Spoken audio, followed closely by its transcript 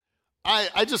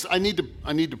I need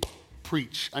to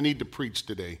preach. I need to preach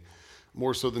today,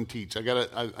 more so than teach.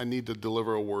 I need to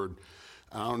deliver a word.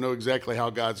 I don't know exactly how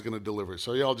God's going to deliver it,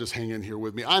 so y'all just hang in here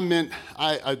with me. Like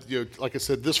I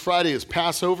said, this Friday is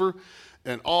Passover,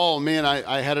 and oh man,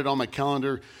 I had it on my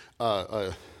calendar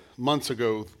months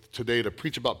ago today to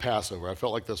preach about Passover. I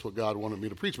felt like that's what God wanted me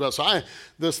to preach about. So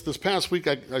this past week,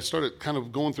 I started kind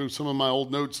of going through some of my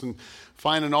old notes and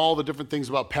finding all the different things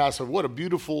about Passover. What a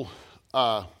beautiful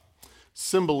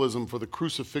symbolism for the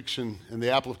crucifixion and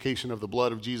the application of the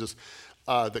blood of Jesus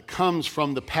that comes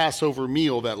from the Passover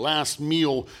meal, that last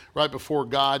meal right before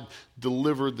God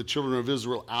delivered the children of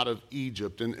Israel out of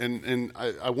Egypt. And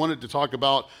I wanted to talk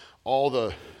about all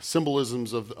the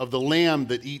symbolisms of the lamb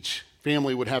that each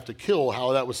family would have to kill,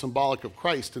 how that was symbolic of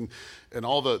Christ, and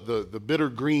all the bitter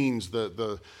greens,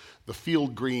 the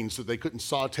field greens that they couldn't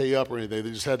saute up or anything.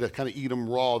 They just had to kind of eat them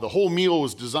raw. The whole meal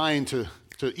was designed to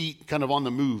eat kind of on the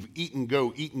move, eat and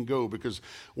go, because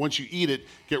once you eat it,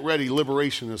 get ready,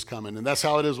 liberation is coming. And that's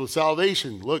how it is with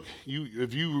salvation. Look,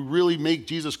 if you really make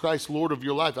Jesus Christ Lord of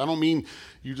your life, I don't mean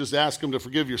you just ask him to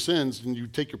forgive your sins and you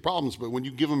take your problems, but when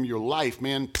you give him your life,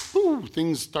 man,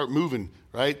 things start moving,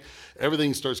 right?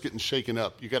 Everything starts getting shaken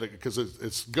up. You got to, because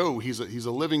it's go. He's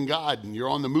a living God, and you're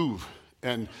on the move.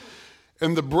 And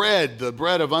the bread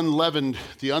of unleavened,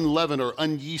 the unleavened or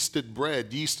unyeasted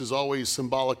bread. Yeast is always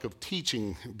symbolic of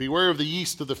teaching. Beware of the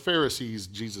yeast of the Pharisees,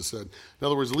 Jesus said. In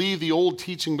other words, leave the old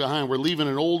teaching behind. We're leaving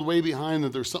an old way behind,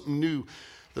 that there's something new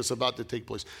that's about to take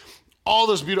place. All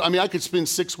this beautiful, I could spend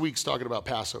 6 weeks talking about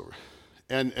Passover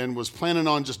and was planning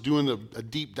on just doing a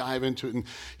deep dive into it. And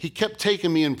he kept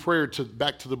taking me in prayer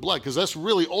back to the blood, because that's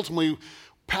really ultimately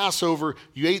Passover.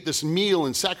 You ate this meal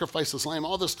and sacrificed this lamb,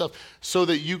 all this stuff, so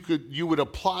that you would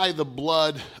apply the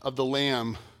blood of the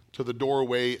lamb to the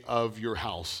doorway of your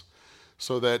house,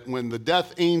 so that when the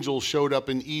death angel showed up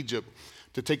in Egypt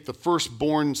to take the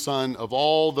firstborn son of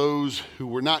all those who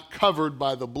were not covered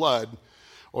by the blood,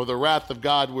 or the wrath of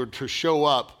God were to show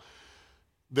up,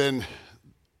 then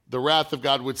the wrath of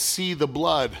God would see the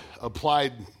blood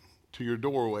applied to your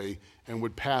doorway and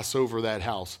would pass over that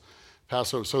house.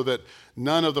 Passover, so that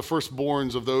none of the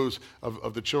firstborns of those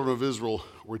of the children of Israel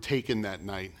were taken that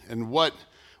night. And what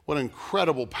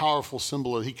incredible, powerful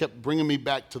symbol. He kept bringing me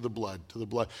back to the blood.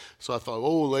 So I thought,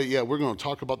 we're going to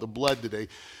talk about the blood today.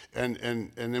 And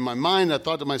in my mind, I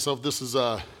thought to myself, this is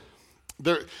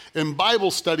there in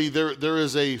Bible study. There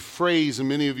is a phrase, and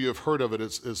many of you have heard of it.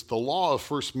 It's the law of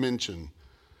first mention.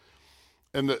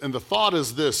 And the thought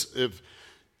is this: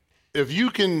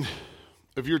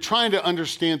 if you're trying to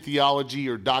understand theology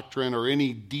or doctrine or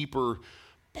any deeper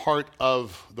part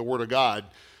of the Word of God,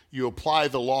 you apply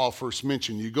the law of first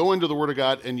mention. You go into the Word of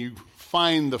God and you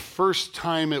find the first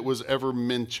time it was ever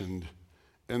mentioned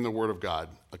in the Word of God,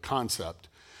 a concept.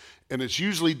 And it's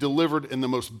usually delivered in the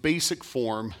most basic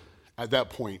form at that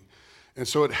point. And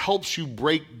so it helps you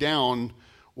break down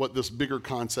what this bigger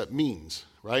concept means,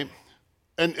 right?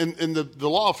 And the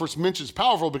law of first mention is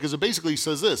powerful, because it basically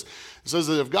says this. It says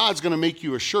that if God's going to make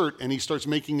you a shirt and he starts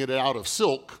making it out of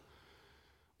silk,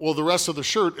 well, the rest of the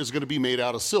shirt is going to be made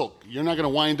out of silk. You're not going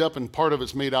to wind up and part of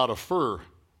it's made out of fur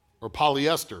or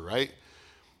polyester, right?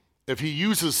 If he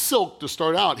uses silk to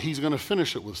start out, he's going to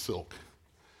finish it with silk.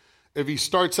 If he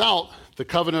starts out, the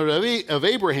covenant of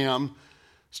Abraham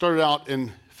started out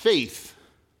in faith.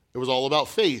 It was all about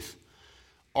faith.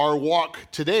 Our walk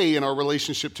today and our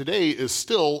relationship today is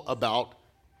still about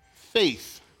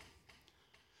faith.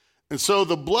 And so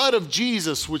the blood of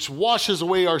Jesus, which washes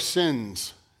away our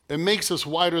sins and makes us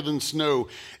whiter than snow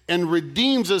and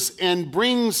redeems us and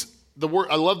brings the word,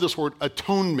 I love this word,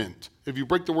 atonement. If you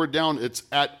break the word down, it's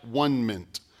at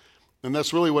one-ment. And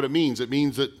that's really what it means. It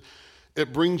means that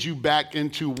it brings you back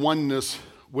into oneness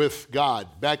with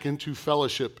God, back into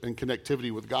fellowship and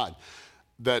connectivity with God.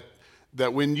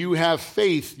 That when you have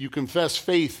faith, you confess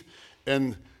faith,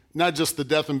 and not just the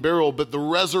death and burial, but the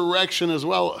resurrection as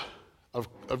well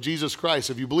of Jesus Christ.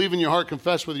 If you believe in your heart,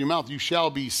 confess with your mouth, you shall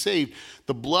be saved.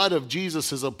 The blood of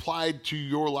Jesus is applied to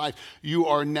your life. You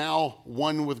are now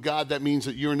one with God. That means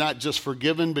that you're not just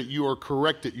forgiven, but you are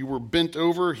corrected. You were bent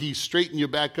over. He straightened you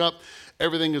back up.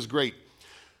 Everything is great.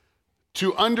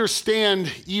 To understand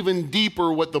even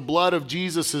deeper what the blood of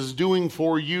Jesus is doing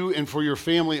for you and for your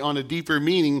family on a deeper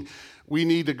meaning, we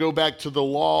need to go back to the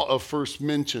law of first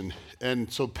mention.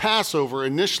 And so Passover,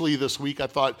 initially this week, I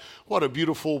thought, what a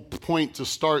beautiful point to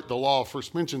start. The law of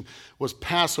first mention was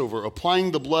Passover,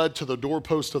 applying the blood to the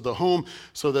doorpost of the home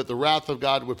so that the wrath of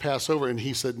God would pass over. And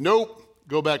he said, nope,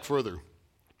 go back further.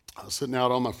 I was sitting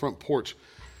out on my front porch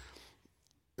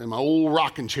in my old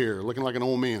rocking chair, looking like an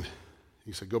old man.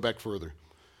 He said, go back further.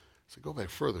 I said, go back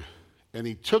further. And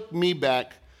he took me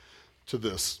back to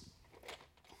this,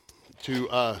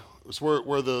 to it's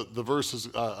where the verse is,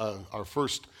 our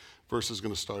first verse is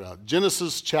going to start out.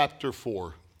 Genesis chapter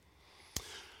 4.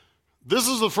 This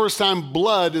is the first time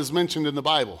blood is mentioned in the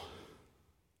Bible.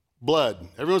 Blood.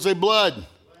 Everyone say blood. Blood.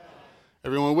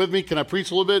 Everyone with me? Can I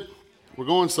preach a little bit? We're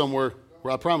going somewhere.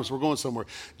 I promise we're going somewhere.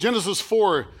 Genesis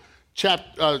 4,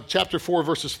 chapter 4,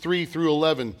 verses 3 through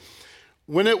 11.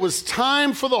 When it was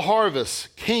time for the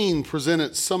harvest, Cain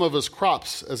presented some of his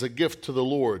crops as a gift to the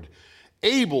Lord.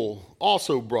 Abel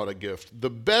also brought a gift, the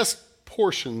best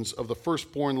portions of the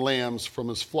firstborn lambs from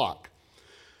his flock.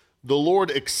 The Lord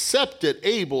accepted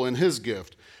Abel and his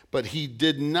gift, but he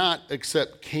did not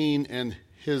accept Cain and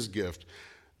his gift.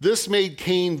 This made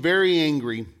Cain very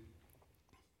angry.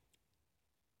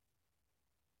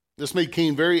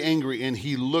 And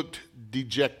he looked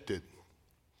dejected.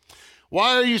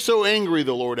 Why are you so angry,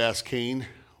 the Lord asked Cain.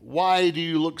 Why do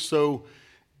you look so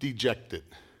dejected?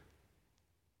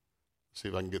 See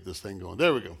if I can get this thing going.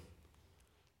 There we go.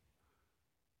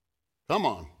 Come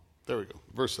on. There we go.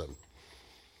 Verse 7.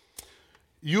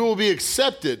 You will be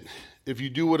accepted if you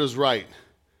do what is right.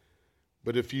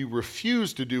 But if you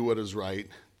refuse to do what is right,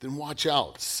 then watch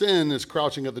out. Sin is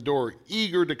crouching at the door,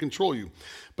 eager to control you.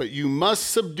 But you must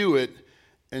subdue it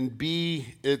and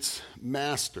be its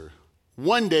master.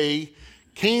 One day,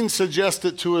 Cain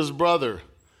suggested to his brother,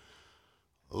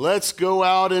 let's go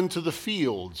out into the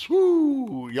fields.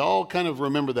 Woo! Y'all kind of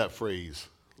remember that phrase.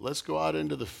 Let's go out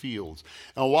into the fields.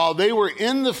 And while they were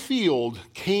in the field,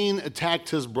 Cain attacked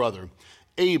his brother,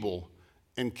 Abel,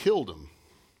 and killed him.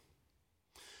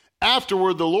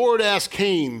 Afterward, the Lord asked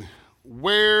Cain,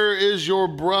 where is your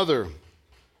brother?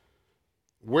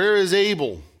 Where is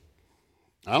Abel?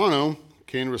 I don't know,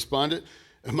 Cain responded.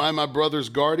 Am I my brother's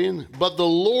guardian? But the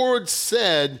Lord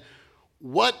said,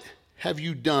 what have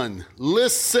you done?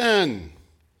 Listen.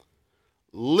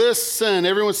 Listen.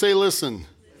 Everyone say listen.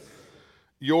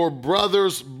 Your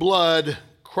brother's blood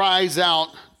cries out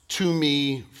to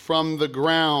me from the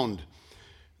ground.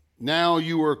 Now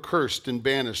you are cursed and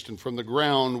banished, and from the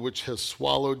ground which has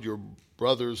swallowed your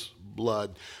brother's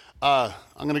blood. I'm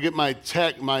going to get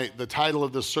the title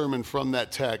of this sermon from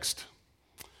that text,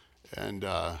 and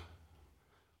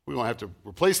we're going to have to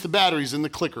replace the batteries in the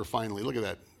clicker finally. Look at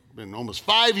that. It's been almost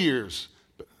 5 years.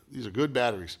 But these are good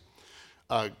batteries.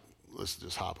 Let's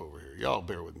just hop over here. Y'all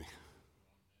bear with me.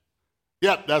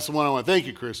 Yep, that's the one I want. Thank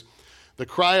you, Chris. The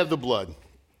cry of the blood.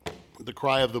 The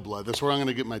cry of the blood. That's where I'm going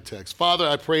to get my text. Father,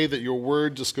 I pray that your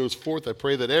word just goes forth. I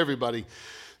pray that everybody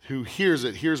who hears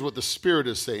it hears what the Spirit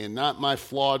is saying, not my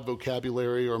flawed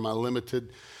vocabulary or my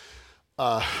limited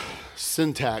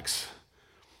syntax,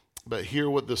 but hear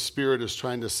what the Spirit is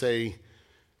trying to say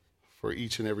for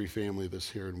each and every family that's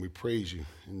here. And we praise you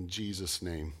in Jesus'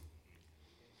 name.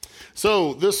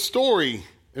 So this story,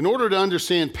 in order to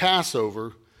understand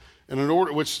Passover, and in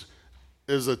order, which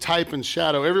is a type and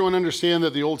shadow. Everyone understand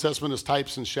that the Old Testament is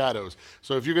types and shadows.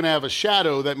 So if you're going to have a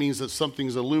shadow, that means that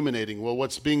something's illuminating. Well,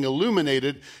 what's being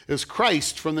illuminated is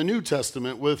Christ from the New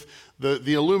Testament with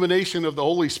the illumination of the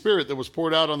Holy Spirit that was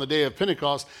poured out on the day of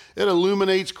Pentecost. It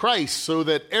illuminates Christ so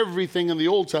that everything in the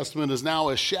Old Testament is now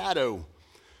a shadow.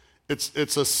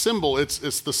 It's a symbol. It's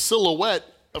the silhouette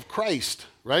of Christ,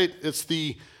 right? It's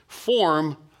the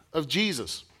form of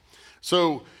Jesus.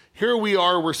 So here we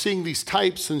are, we're seeing these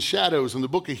types and shadows, and the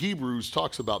book of Hebrews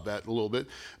talks about that a little bit,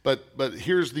 but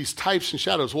here's these types and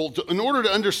shadows. Well, in order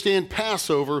to understand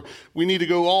Passover, we need to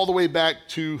go all the way back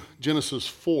to Genesis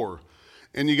 4.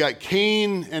 And you got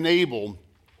Cain and Abel,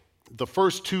 the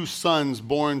first two sons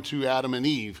born to Adam and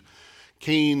Eve.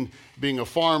 Cain being a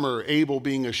farmer, Abel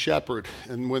being a shepherd.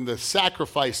 And when the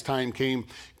sacrifice time came,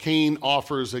 Cain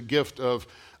offers a gift of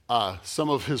some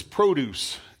of his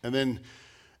produce, and then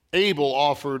Abel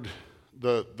offered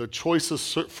the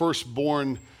choicest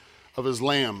firstborn of his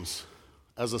lambs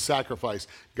as a sacrifice.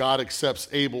 God accepts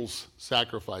Abel's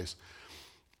sacrifice.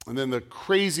 And then the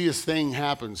craziest thing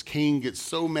happens. Cain gets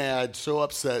so mad, so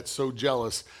upset, so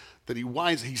jealous that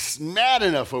he's mad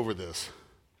enough over this.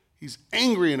 He's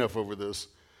angry enough over this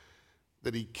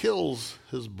that he kills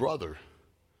his brother.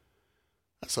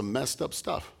 That's some messed up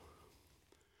stuff.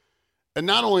 And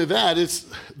not only that,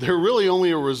 they're really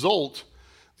only a result.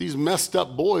 These messed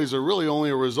up boys are really only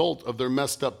a result of their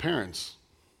messed up parents.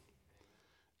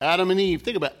 Adam and Eve.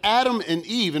 Think about it. Adam and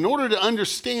Eve. In order to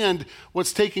understand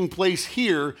what's taking place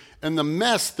here and the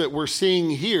mess that we're seeing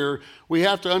here, we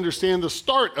have to understand the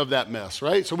start of that mess,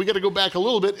 right? So we got to go back a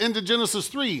little bit into Genesis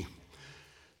 3.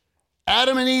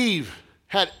 Adam and Eve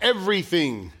had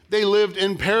everything. They lived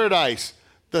in paradise.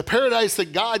 The paradise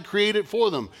that God created for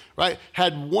them, right,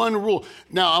 had one rule.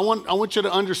 Now, I want you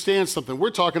to understand something. We're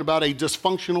talking about a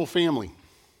dysfunctional family.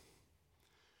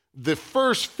 The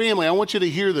first family, I want you to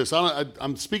hear this.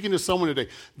 I'm speaking to someone today.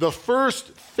 The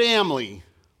first family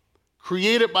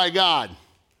created by God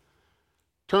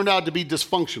turned out to be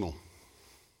dysfunctional.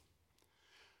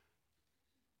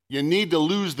 You need to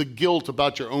lose the guilt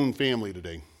about your own family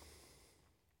today.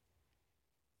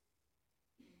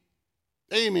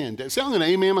 Amen. See, I'm going to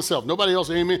amen myself. Nobody else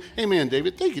amen. Amen,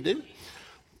 David. Thank you, David.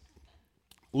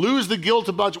 Lose the guilt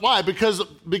about why?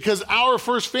 Because our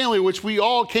first family, which we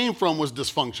all came from, was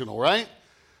dysfunctional, right?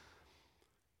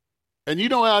 And you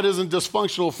know how it is in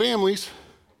dysfunctional families.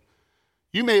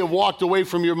 You may have walked away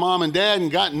from your mom and dad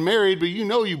and gotten married, but you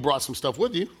know you brought some stuff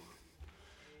with you.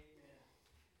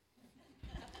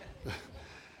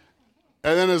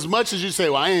 And then as much as you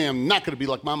say, well, I am not going to be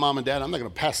like my mom and dad, I'm not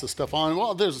going to pass this stuff on.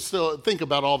 Well, there's still, think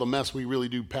about all the mess we really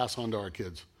do pass on to our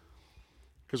kids.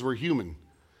 Because we're human.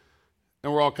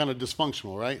 And we're all kind of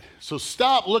dysfunctional, right? So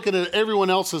stop looking at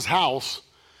everyone else's house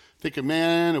thinking,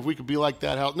 man, if we could be like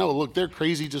that house. No, look, they're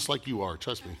crazy just like you are.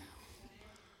 Trust me.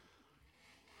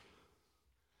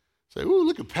 Say, ooh,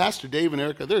 look at Pastor Dave and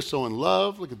Erica. They're so in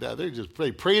love. Look at that.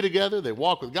 They pray together. They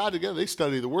walk with God together. They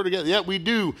study the Word together. Yeah, we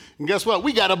do. And guess what?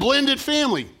 We got a blended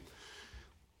family.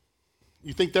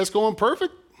 You think that's going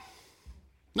perfect?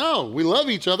 No, we love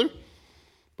each other,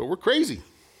 but we're crazy.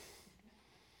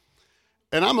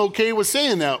 And I'm okay with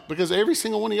saying that because every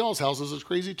single one of y'all's houses is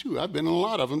crazy too. I've been in a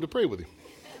lot of them to pray with you.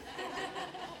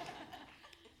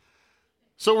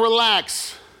 So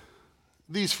relax.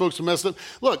 These folks are messed up.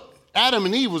 Look, Adam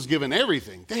and Eve was given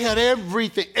everything. They had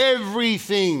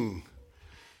everything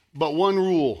but one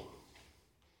rule.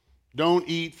 Don't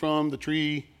eat from the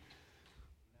tree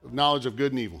of knowledge of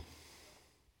good and evil.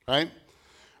 Right?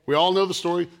 We all know the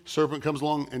story. Serpent comes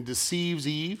along and deceives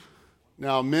Eve.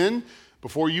 Now, men,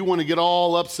 before you want to get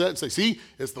all upset and say, see,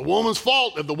 it's the woman's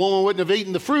fault if the woman wouldn't have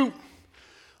eaten the fruit.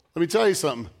 Let me tell you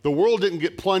something. The world didn't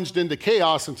get plunged into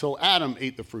chaos until Adam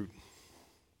ate the fruit.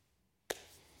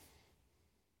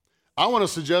 I want to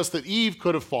suggest that Eve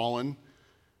could have fallen,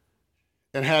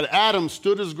 and had Adam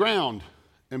stood his ground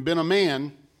and been a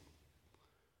man,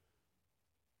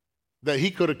 that he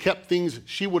could have kept things,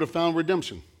 she would have found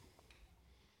redemption.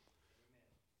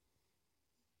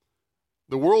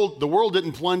 The world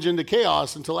didn't plunge into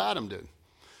chaos until Adam did.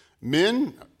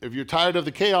 Men, if you're tired of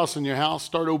the chaos in your house,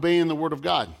 start obeying the Word of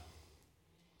God.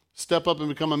 Step up and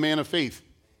become a man of faith.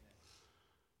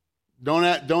 Don't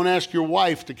ask your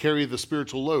wife to carry the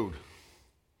spiritual load.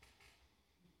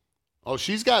 Oh,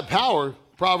 she's got power.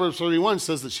 Proverbs 31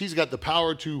 says that she's got the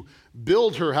power to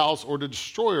build her house or to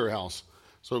destroy her house.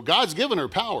 So God's given her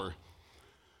power.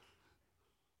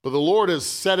 But the Lord has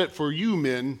set it for you,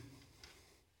 men.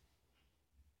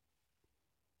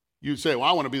 You say, well,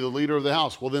 I want to be the leader of the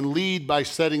house. Well, then lead by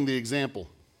setting the example.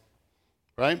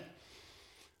 Right?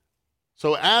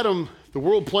 So Adam, the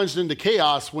world plunged into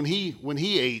chaos when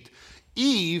he ate.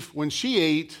 Eve, when she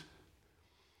ate,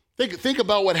 think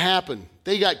about what happened.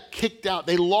 They got kicked out.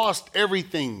 They lost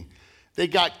everything. They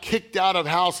got kicked out of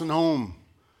house and home.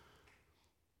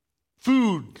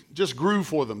 Food just grew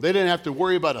for them. They didn't have to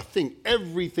worry about a thing.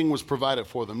 Everything was provided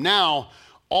for them. Now,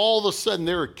 all of a sudden,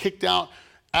 they were kicked out.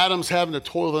 Adam's having to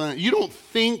toil on it. You don't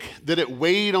think that it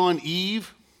weighed on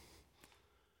Eve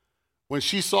when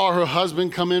she saw her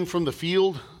husband come in from the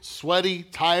field, sweaty,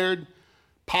 tired,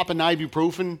 popping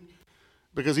ibuprofen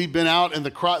because he'd been out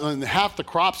and half the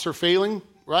crops are failing,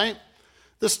 right?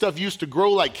 This stuff used to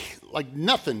grow like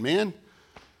nothing, man.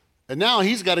 And now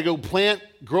he's got to go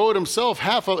grow it himself.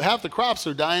 Half the crops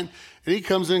are dying. And he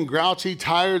comes in grouchy,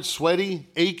 tired, sweaty,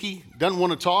 achy, doesn't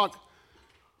want to talk.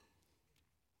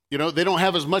 You know, they don't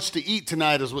have as much to eat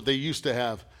tonight as what they used to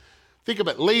have.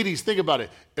 Ladies, think about it.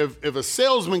 If a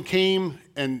salesman came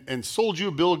and sold you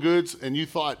a bill of goods and you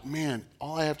thought, man,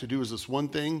 all I have to do is this one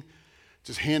thing,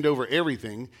 just hand over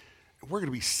everything, we're going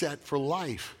to be set for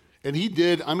life. And he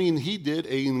did an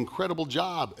incredible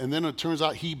job. And then it turns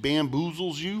out he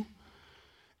bamboozles you.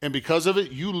 And because of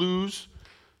it, you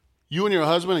and your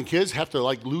husband and kids have to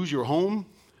lose your home,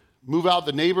 move out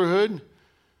the neighborhood.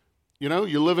 You know,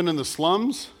 you're living in the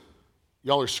slums.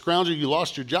 Y'all are scrounging. You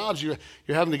lost your jobs. You're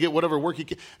having to get whatever work you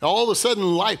can. And all of a sudden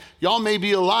in life, y'all may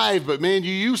be alive, but man,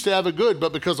 you used to have it good.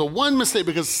 But because of one mistake,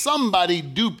 because somebody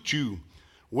duped you.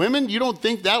 Women, you don't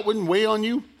think that wouldn't weigh on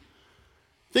you?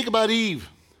 Think about Eve.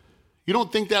 You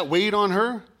don't think that weighed on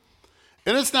her?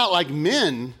 And it's not like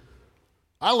men.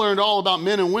 I learned all about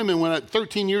men and women when I had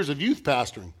 13 years of youth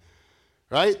pastoring,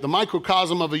 right? The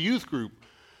microcosm of a youth group.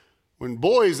 When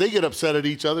boys, they get upset at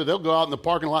each other, they'll go out in the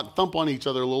parking lot and thump on each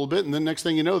other a little bit, and then next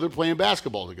thing you know, they're playing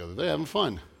basketball together. They're having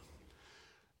fun.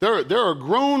 There are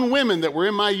grown women that were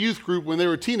in my youth group when they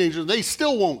were teenagers. They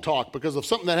still won't talk because of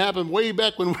something that happened way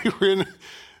back when we were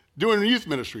doing youth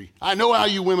ministry. I know how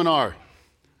you women are.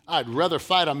 I'd rather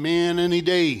fight a man any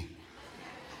day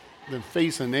than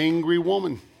face an angry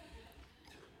woman.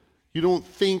 You don't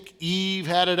think Eve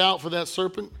had it out for that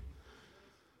serpent?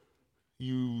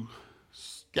 You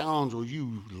scoundrel,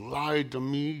 you lied to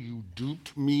me, you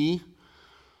duped me.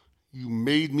 You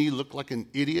made me look like an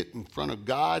idiot in front of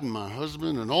God and my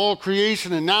husband and all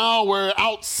creation, and now we're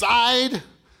outside.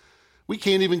 We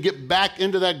can't even get back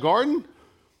into that garden.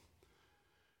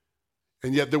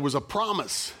 And yet there was a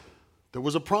promise. There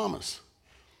was a promise.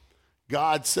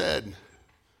 God said,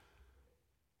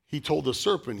 he told the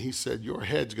serpent, he said, your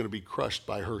head's going to be crushed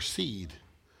by her seed.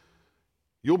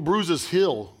 You'll bruise his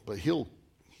heel, but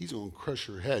he's going to crush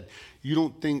your head. You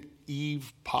don't think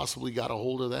Eve possibly got a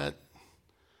hold of that?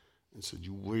 And said,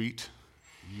 you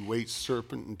wait,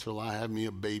 serpent, until I have me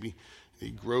a baby. And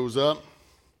he grows up.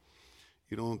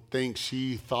 You don't think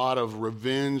she thought of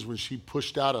revenge when she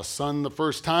pushed out a son the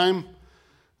first time?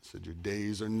 Said, your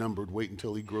days are numbered. Wait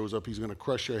until he grows up. He's going to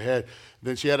crush your head.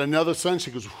 Then she had another son.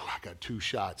 She goes, I got 2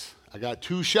 shots. I got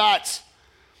 2 shots.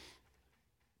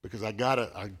 Because I got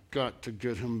to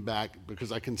get him back.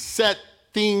 Because I can set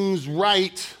things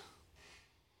right.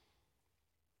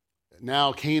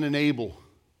 Now Cain and Abel.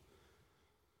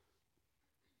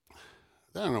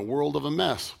 They're in a world of a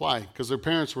mess. Why? Because their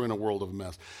parents were in a world of a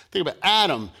mess. Think about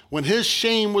Adam, when his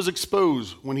shame was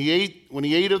exposed, when he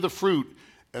ate of the fruit,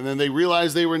 and then they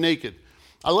realized they were naked.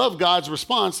 I love God's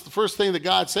response. The first thing that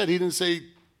God said, he didn't say,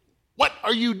 what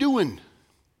are you doing?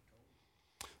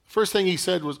 The first thing he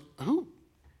said was, who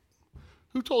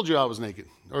told you I was naked?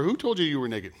 Or who told you were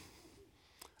naked?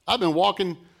 I've been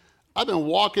walking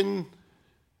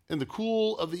in the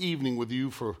cool of the evening with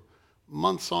you for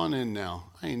months on end now.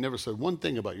 I ain't never said one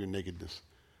thing about your nakedness.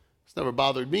 It's never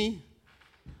bothered me.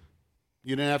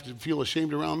 You didn't have to feel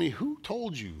ashamed around me. Who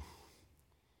told you?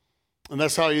 And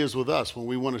that's how he is with us. When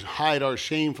we want to hide our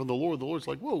shame from the Lord's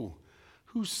like, whoa,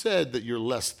 who said that you're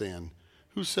less than?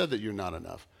 Who said that you're not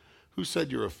enough? Who said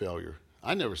you're a failure?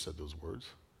 I never said those words.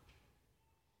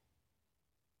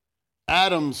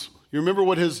 You remember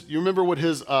what his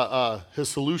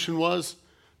solution was?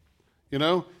 You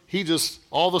know, he just,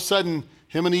 all of a sudden,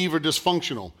 him and Eve are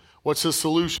dysfunctional. What's his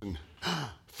solution?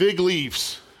 Fig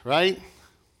leaves, right?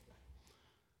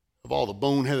 Of all the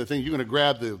boneheaded things, you're going to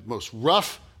grab the most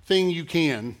rough thing you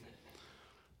can,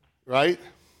 right?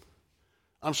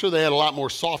 I'm sure they had a lot more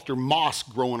softer moss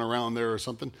growing around there or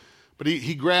something. But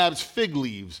he grabs fig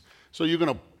leaves. So you're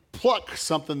going to pluck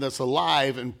something that's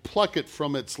alive and pluck it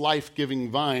from its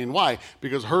life-giving vine. Why?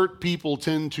 Because hurt people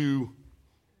tend to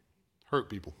hurt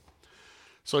people.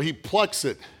 So he plucks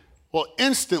it. Well,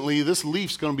 instantly, this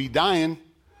leaf's going to be dying,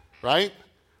 right?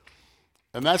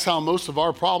 And that's how most of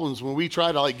our problems, when we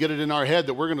try to get it in our head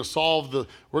that we're going to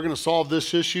solve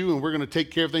this issue and we're going to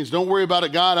take care of things. Don't worry about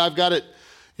it, God. I've got it.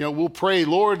 You know, we'll pray,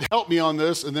 Lord, help me on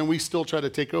this, and then we still try to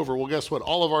take over. Well, guess what?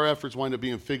 All of our efforts wind up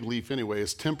being fig leaf anyway.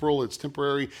 It's temporal. It's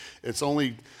temporary. It's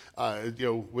only,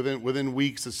 within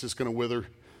weeks, it's just going to wither.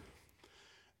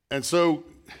 And so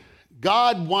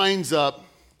God winds up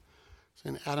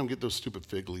saying, Adam, get those stupid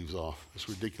fig leaves off. It's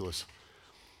ridiculous.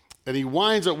 And he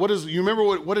winds up, you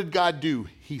remember what did God do?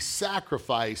 He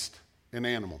sacrificed an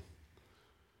animal.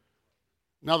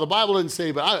 Now, the Bible didn't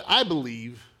say, but I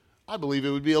believe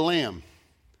it would be a lamb.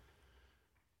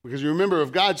 Because you remember,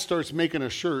 if God starts making a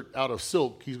shirt out of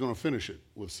silk, he's going to finish it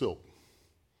with silk.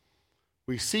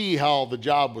 We see how the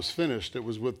job was finished. It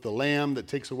was with the lamb that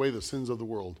takes away the sins of the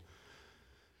world.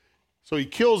 So he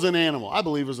kills an animal. I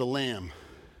believe it was a lamb.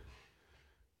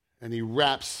 And he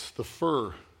wraps the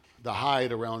fur, the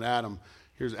hide around Adam.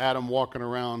 Here's Adam walking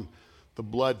around, the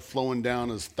blood flowing down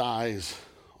his thighs,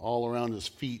 all around his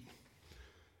feet,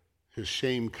 his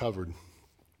shame covered.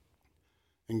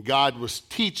 And God was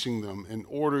teaching them, in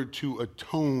order to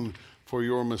atone for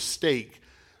your mistake,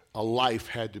 a life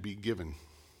had to be given,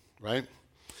 right?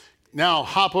 Now,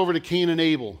 hop over to Cain and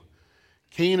Abel.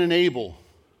 Cain,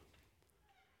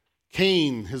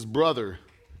 his brother,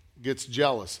 gets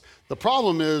jealous. The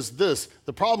problem is this.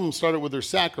 The problem started with their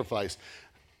sacrifice.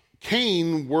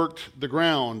 Cain worked the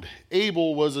ground.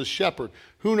 Abel was a shepherd.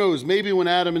 Who knows, maybe when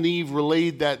Adam and Eve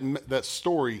relayed that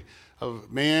story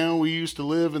of, man, we used to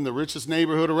live in the richest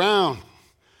neighborhood around.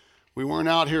 We weren't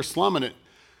out here slumming it.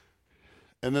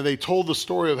 And then they told the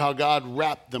story of how God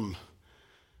wrapped them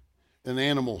in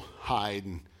animal hide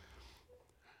and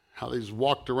how they just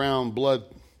walked around, blood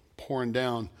pouring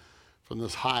down from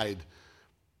this hide.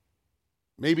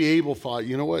 Maybe Abel thought,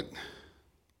 you know what?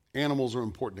 Animals are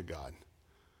important to God.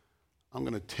 I'm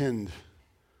going to tend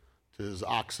to his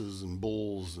oxes and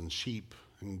bulls and sheep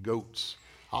and goats.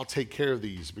 I'll take care of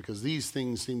these because these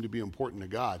things seem to be important to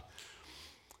God.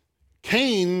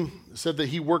 Cain said that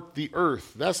he worked the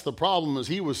earth. That's the problem, is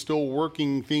he was still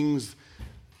working things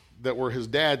that were his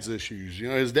dad's issues. You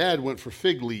know, his dad went for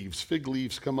fig leaves. Fig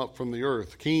leaves come up from the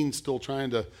earth. Cain's still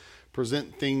trying to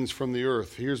present things from the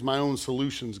earth. Here's my own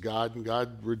solutions, God, and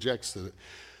God rejects it.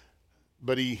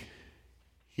 But he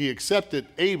accepted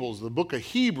Abel's, the book of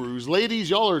Hebrews. Ladies,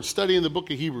 y'all are studying the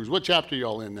book of Hebrews. What chapter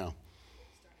y'all in now?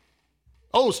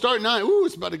 Oh, start 9. Ooh,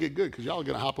 it's about to get good because y'all are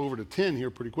going to hop over to 10 here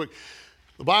pretty quick.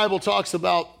 The Bible talks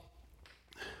about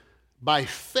by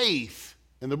faith,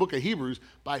 in the book of Hebrews,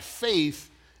 by faith,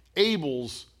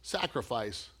 Abel's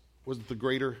sacrifice was the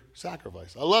greater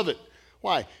sacrifice. I love it.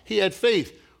 Why? He had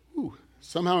faith. Ooh,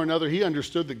 somehow or another, he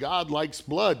understood that God likes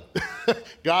blood.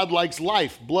 God likes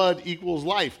life. Blood equals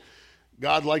life.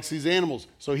 God likes these animals.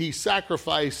 So he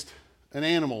sacrificed an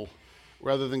animal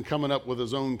rather than coming up with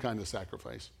his own kind of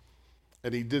sacrifice.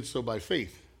 And he did so by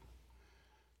faith.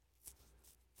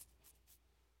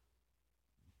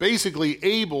 Basically,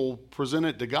 Abel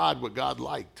presented to God what God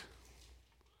liked.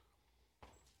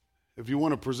 If you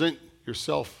want to present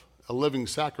yourself a living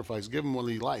sacrifice, give him what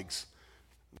he likes.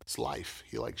 That's life.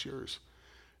 He likes yours.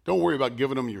 Don't worry about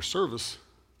giving him your service.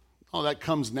 Oh, that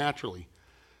comes naturally.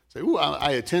 Say, ooh,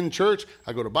 I attend church.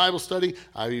 I go to Bible study.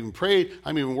 I've even prayed.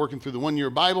 I'm even working through the one-year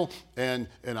Bible. And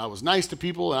I was nice to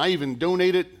people. And I even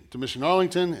donated to Mission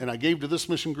Arlington. And I gave to this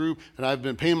mission group. And I've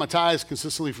been paying my tithes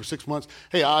consistently for 6 months.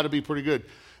 Hey, I ought to be pretty good.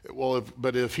 Well,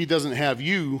 but if he doesn't have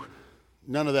you,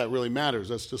 none of that really matters.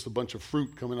 That's just a bunch of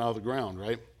fruit coming out of the ground,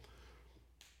 right?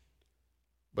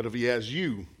 But if he has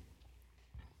you,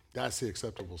 that's the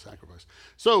acceptable sacrifice.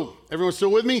 So, everyone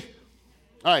still with me?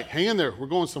 All right, hang in there. We're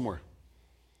going somewhere.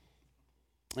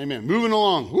 Amen. Moving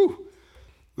along. Woo.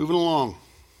 Moving along.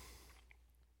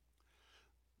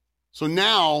 So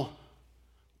now,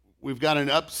 we've got an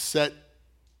upset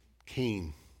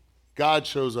Cain. God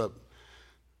shows up.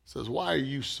 Says, why are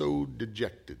you so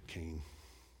dejected, Cain?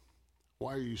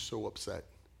 Why are you so upset?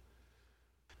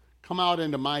 Come out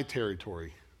into my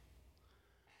territory.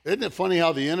 Isn't it funny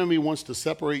how the enemy wants to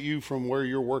separate you from where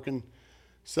you're working,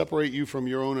 separate you from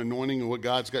your own anointing and what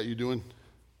God's got you doing?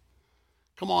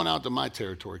 Come on out to my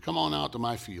territory. Come on out to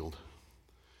my field.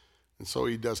 And so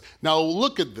he does. Now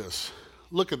look at this.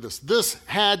 Look at this. This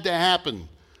had to happen.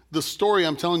 The story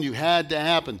I'm telling you had to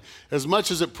happen. As much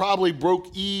as it probably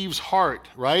broke Eve's heart,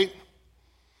 right?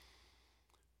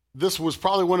 This was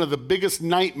probably one of the biggest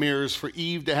nightmares for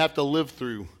Eve to have to live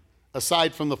through,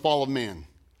 aside from the fall of man.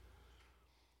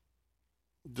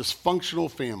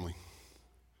 Dysfunctional family.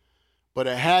 But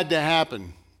it had to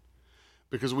happen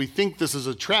because we think this is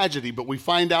a tragedy, but we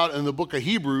find out in the book of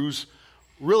Hebrews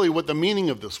really what the meaning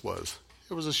of this was.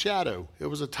 It was a shadow. It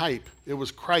was a type. It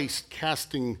was Christ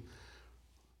casting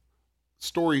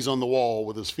stories on the wall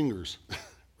with his fingers,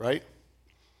 right?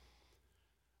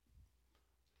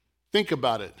 Think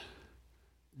about it.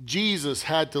 Jesus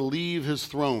had to leave his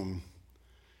throne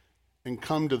and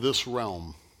come to this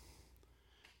realm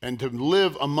and to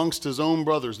live amongst his own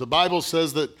brothers. The Bible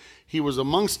says that he was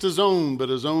amongst his own, but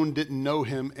his own didn't know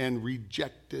him and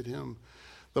rejected him.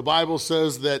 The Bible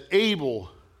says that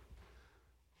Abel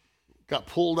got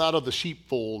pulled out of the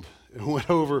sheepfold and went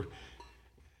over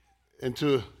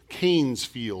into Cain's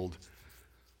field,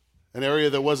 an area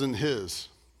that wasn't his.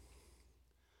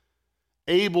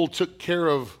 Abel took care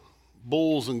of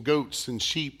bulls and goats and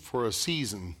sheep for a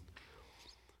season,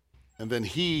 and then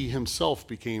he himself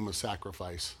became a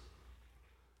sacrifice.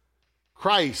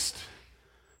 Christ,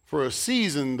 for a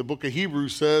season, the book of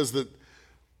Hebrews says that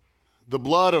the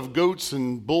blood of goats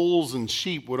and bulls and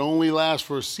sheep would only last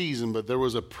for a season, but there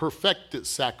was a perfected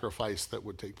sacrifice that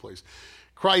would take place.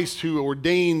 Christ, who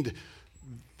ordained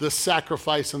the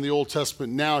sacrifice in the Old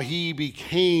Testament, now he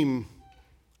became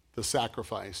the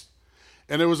sacrifice.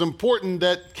 And it was important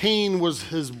that Cain was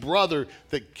his brother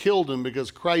that killed him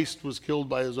because Christ was killed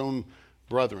by his own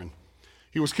brethren.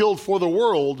 He was killed for the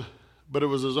world, but it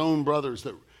was his own brothers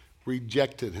that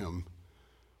rejected him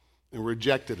and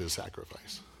rejected his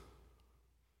sacrifice.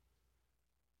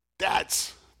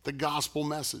 That's the gospel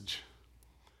message.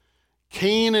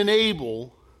 Cain and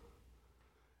Abel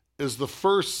is the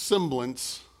first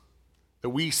semblance that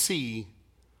we see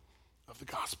of the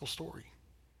gospel story.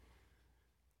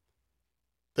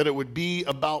 That it would be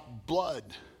about blood.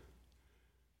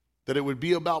 That it would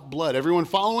be about blood. Everyone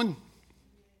following?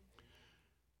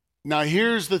 Now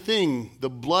here's the thing. The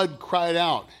blood cried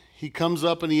out. He comes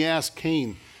up and he asks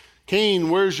Cain, Cain,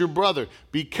 where's your brother?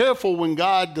 Be careful when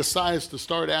God decides to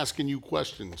start asking you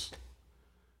questions.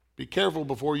 Be careful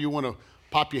before you want to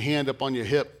pop your hand up on your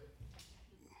hip.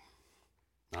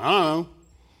 I don't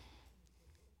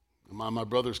know. My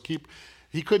brother's keep.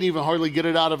 He couldn't even hardly get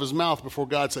it out of his mouth before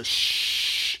God said,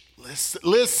 shh,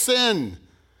 listen.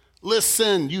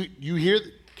 You hear,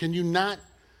 can you not,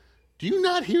 do you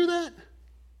not hear that?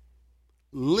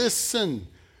 Listen.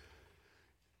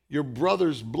 Your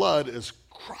brother's blood is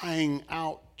crying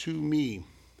out to me.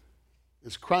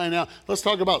 It's crying out. Let's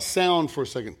talk about sound for a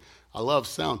second. I love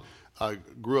sound. I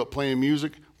grew up playing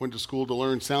music, went to school to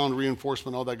learn sound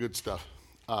reinforcement, all that good stuff.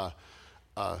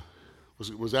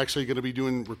 Was actually going to be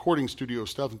doing recording studio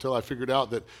stuff until I figured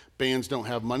out that bands don't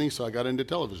have money, so I got into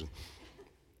television.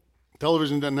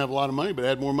 Television doesn't have a lot of money, but it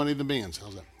had more money than bands.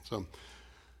 How's that? So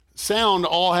sound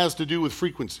all has to do with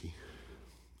frequency.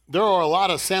 There are a lot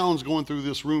of sounds going through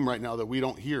this room right now that we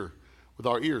don't hear with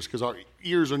our ears because our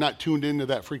ears are not tuned into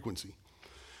that frequency.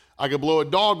 I could blow a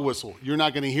dog whistle. You're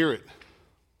not going to hear it.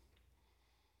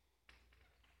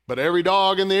 But every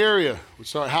dog in the area would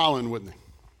start howling, wouldn't they?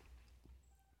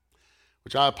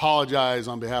 Which I apologize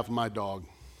on behalf of my dog.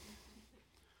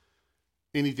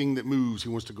 Anything that moves, he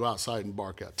wants to go outside and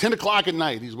bark at. 10 o'clock at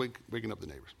night, he's waking up the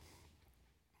neighbors.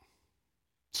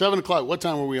 7 o'clock, what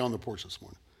time were we on the porch this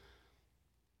morning?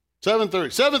 7:30.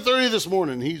 7:30 this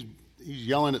morning, he's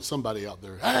yelling at somebody out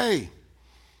there. Hey!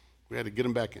 We had to get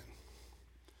him back in.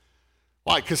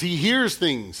 Why? Because he hears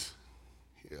things.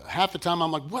 Half the time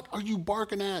I'm like, what are you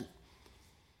barking at?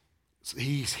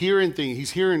 He's hearing things. He's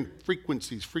hearing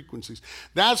frequencies.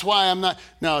 That's why I'm not.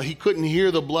 Now, he couldn't hear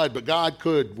the blood, but God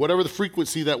could. Whatever the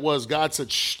frequency that was, God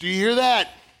said, shh, do you hear that?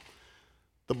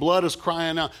 The blood is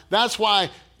crying out. That's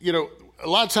why, a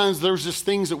lot of times there's just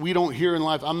things that we don't hear in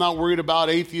life. I'm not worried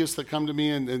about atheists that come to me,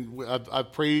 and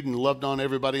I've prayed and loved on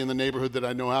everybody in the neighborhood that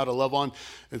I know how to love on.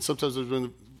 And sometimes there's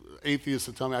been atheists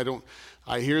that tell me,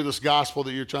 I hear this gospel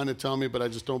that you're trying to tell me, but I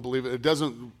just don't believe it. It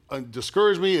doesn't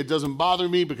discourage me. It doesn't bother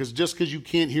me because just because you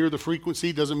can't hear the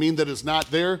frequency doesn't mean that it's not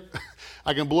there.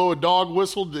 I can blow a dog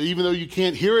whistle. Even though you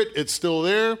can't hear it, it's still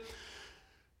there.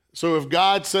 So if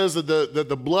God says that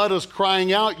the blood is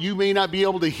crying out, you may not be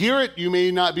able to hear it. You may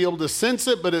not be able to sense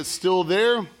it, but it's still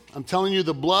there. I'm telling you,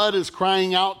 the blood is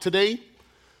crying out today.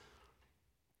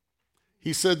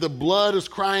 He said the blood is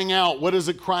crying out. What is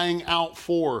it crying out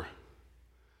for?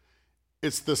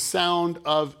 It's the sound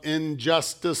of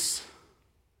injustice.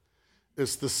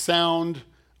 It's the sound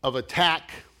of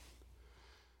attack.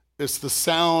 It's the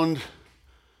sound,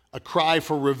 a cry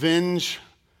for revenge,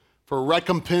 for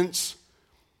recompense,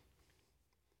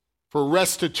 for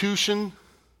restitution.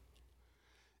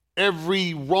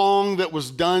 Every wrong that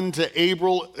was done to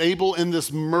Abel in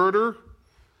this murder,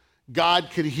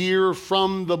 God could hear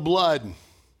from the blood.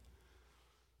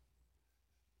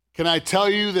 Can I tell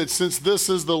you that since this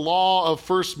is the law of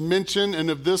first mention,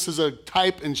 and if this is a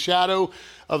type and shadow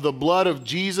of the blood of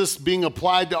Jesus being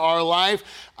applied to our life,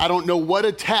 I don't know what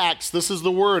attacks. This is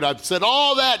the word. I've said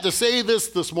all that to say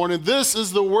this morning. This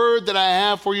is the word that I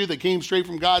have for you that came straight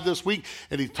from God this week.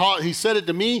 And he said it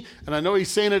to me, and I know he's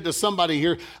saying it to somebody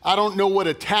here. I don't know what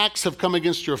attacks have come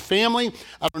against your family.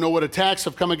 I don't know what attacks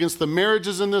have come against the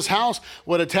marriages in this house,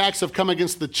 what attacks have come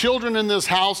against the children in this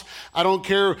house. I don't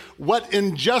care what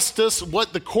injustice,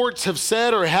 what the courts have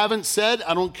said or haven't said.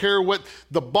 I don't care what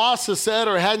the boss has said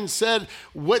or hadn't said,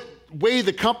 what way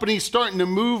the company's starting to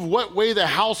move, what way the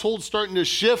household's starting to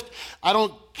shift. I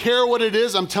don't care what it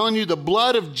is. I'm telling you, the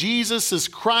blood of Jesus is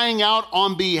crying out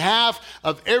on behalf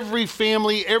of every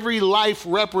family, every life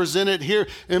represented here,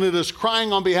 and it is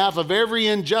crying on behalf of every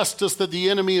injustice that the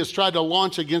enemy has tried to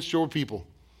launch against your people.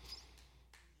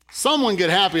 Someone get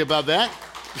happy about that.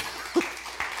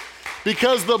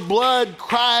 Because the blood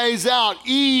cries out.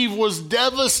 Eve was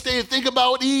devastated. Think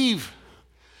about Eve.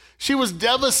 She was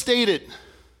devastated.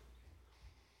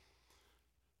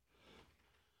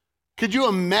 Could you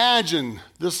imagine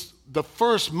this? The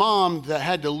first mom that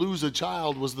had to lose a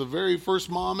child was the very first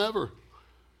mom ever.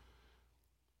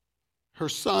 Her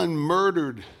son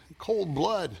murdered in cold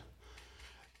blood.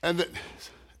 And that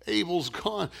Abel's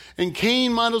gone. And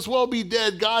Cain might as well be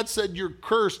dead. God said, you're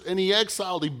cursed. And he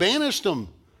exiled. He banished him.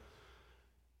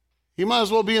 He might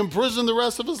as well be in prison the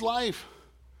rest of his life.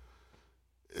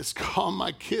 It's gone.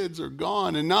 My kids are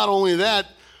gone. And not only that,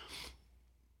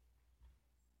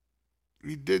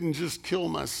 he didn't just kill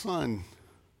my son.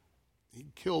 He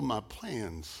killed my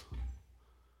plans.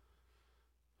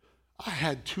 I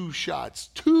had 2 shots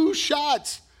to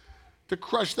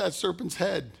crush that serpent's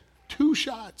head. 2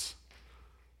 shots.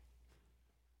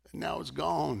 And now it's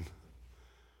gone.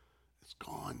 It's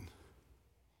gone.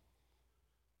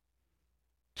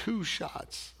 2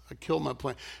 shots. I killed my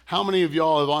plan. How many of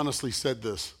y'all have honestly said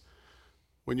this?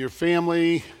 When your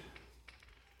family,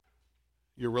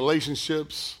 your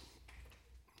relationships,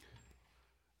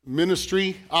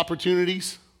 ministry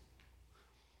opportunities,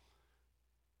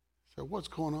 so what's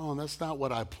going on? That's not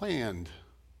what I planned.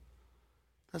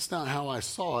 That's not how I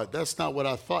saw it. That's not what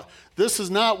I thought. This is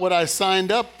not what I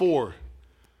signed up for.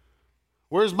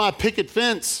 Where's my picket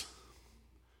fence?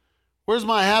 Where's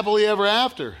my happily ever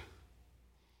after?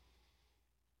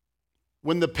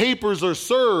 When the papers are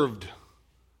served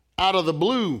out of the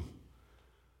blue,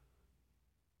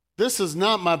 this is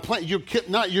not my plan.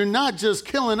 You're not just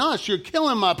killing us, you're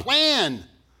killing my plan.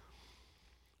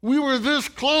 We were this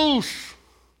close.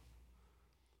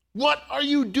 What are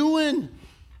you doing?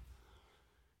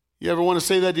 You ever want to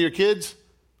say that to your kids?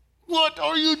 What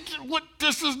are you,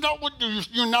 this is not what,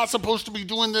 you're not supposed to be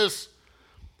doing this.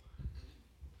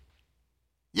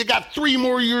 You got 3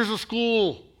 more years of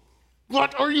school.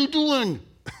 What are you doing?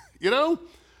 You know?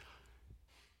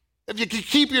 If you can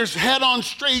keep your head on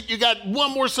straight, you got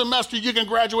 1 more semester, you can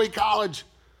graduate college.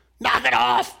 Knock it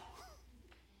off.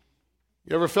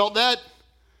 You ever felt that?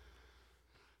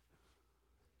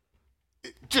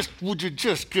 Would you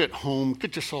just get home?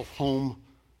 Get yourself home.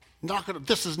 Knock it off.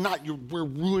 This is not we're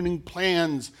ruining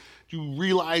plans. You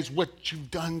realize what you've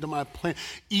done to my plan.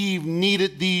 Eve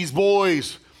needed these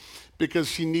boys because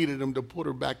she needed them to put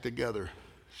her back together.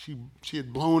 She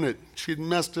had blown it. She had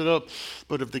messed it up.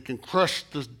 But if they can crush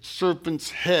the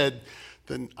serpent's head,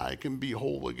 then I can be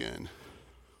whole again.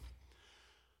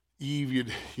 Eve,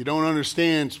 you don't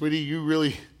understand, sweetie. You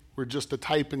really were just a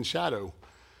type and shadow.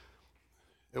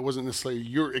 It wasn't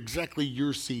necessarily exactly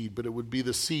your seed, but it would be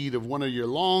the seed of one of your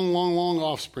long, long, long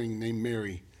offspring named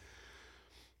Mary.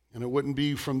 And it wouldn't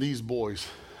be from these boys.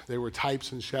 They were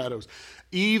types and shadows.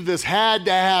 Eve, this had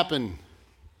to happen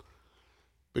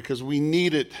because we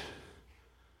need it.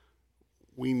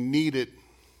 We needed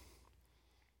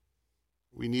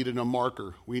a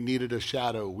marker. We needed a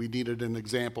shadow. We needed an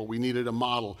example. We needed a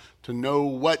model to know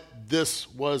what this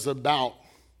was about.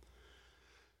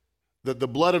 That the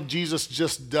blood of Jesus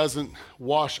just doesn't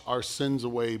wash our sins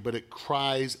away, but it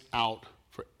cries out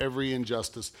for every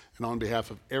injustice and on behalf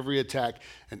of every attack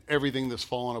and everything that's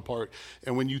fallen apart.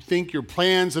 And when you think your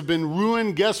plans have been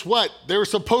ruined, guess what? They're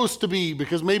supposed to be,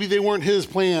 because maybe they weren't his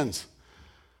plans.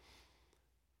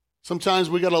 Sometimes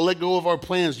we got to let go of our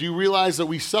plans. Do you realize that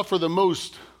we suffer the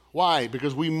most? Why?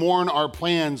 Because we mourn our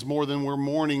plans more than we're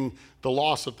mourning the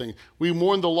loss of things. We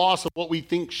mourn the loss of what we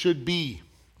think should be.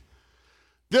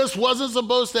 This wasn't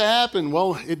supposed to happen.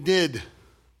 Well, it did.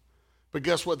 But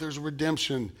guess what? There's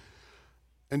redemption.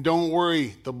 And don't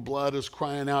worry, the blood is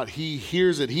crying out. He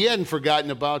hears it. He hadn't forgotten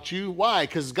about you. Why?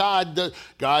 Because God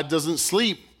doesn't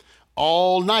sleep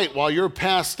all night while you're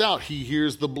passed out. He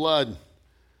hears the blood.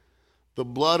 The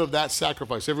blood of that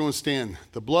sacrifice. Everyone stand.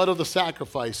 The blood of the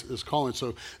sacrifice is calling.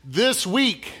 So this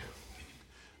week,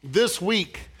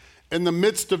 in the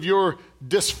midst of your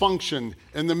dysfunction,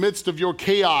 in the midst of your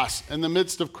chaos, in the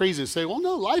midst of crazy, say, well,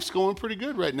 no, life's going pretty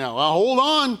good right now. Hold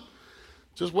on.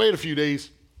 Just wait a few days.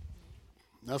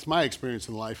 That's my experience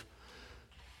in life.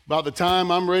 About the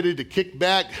time I'm ready to kick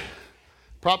back,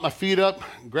 prop my feet up,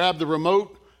 grab the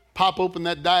remote, pop open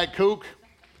that Diet Coke,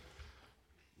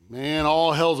 man,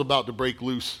 all hell's about to break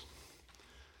loose.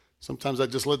 Sometimes I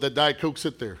just let that Diet Coke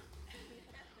sit there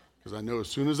because I know as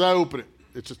soon as I open it,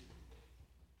 it's just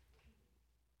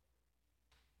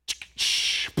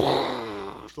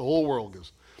the whole world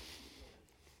goes.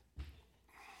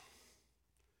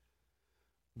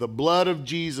 The blood of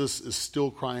Jesus is still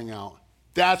crying out.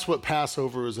 That's what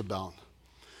Passover is about.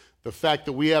 The fact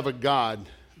that we have a God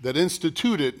that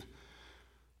instituted,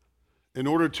 in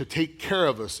order to take care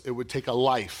of us, it would take a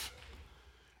life.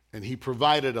 And he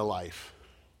provided a life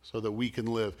so that we can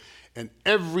live. And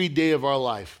every day of our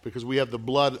life, because we have the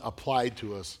blood applied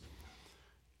to us,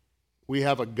 we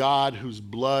have a God whose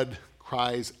blood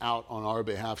cries out on our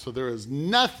behalf. So there is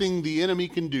nothing the enemy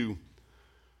can do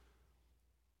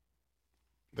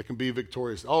that can be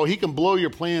victorious. Oh, he can blow your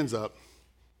plans up,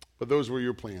 but those were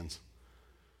your plans.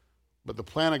 But the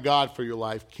plan of God for your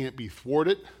life can't be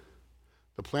thwarted.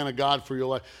 The plan of God for your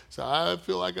life. So I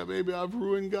feel like maybe I've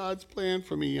ruined God's plan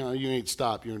for me. You ain't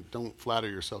stop. Don't flatter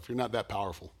yourself. You're not that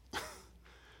powerful.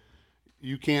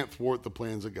 You can't thwart the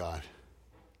plans of God.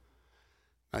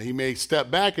 Now, he may step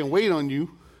back and wait on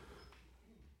you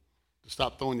to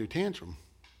stop throwing your tantrum.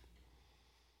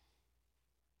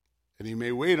 And he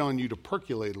may wait on you to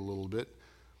percolate a little bit,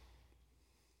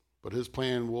 but his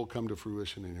plan will come to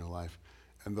fruition in your life.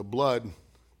 And the blood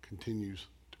continues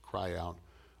to cry out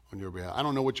on your behalf. I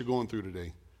don't know what you're going through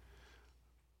today,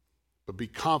 but be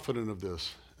confident of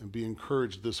this and be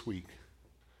encouraged this week.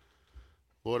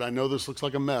 Lord, I know this looks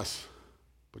like a mess,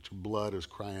 but your blood is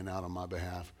crying out on my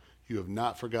behalf. You have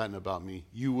not forgotten about me.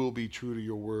 You will be true to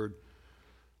your word.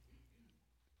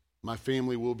 My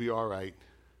family will be all right.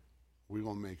 We're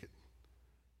going to make it.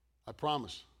 I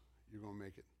promise you're going to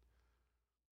make it.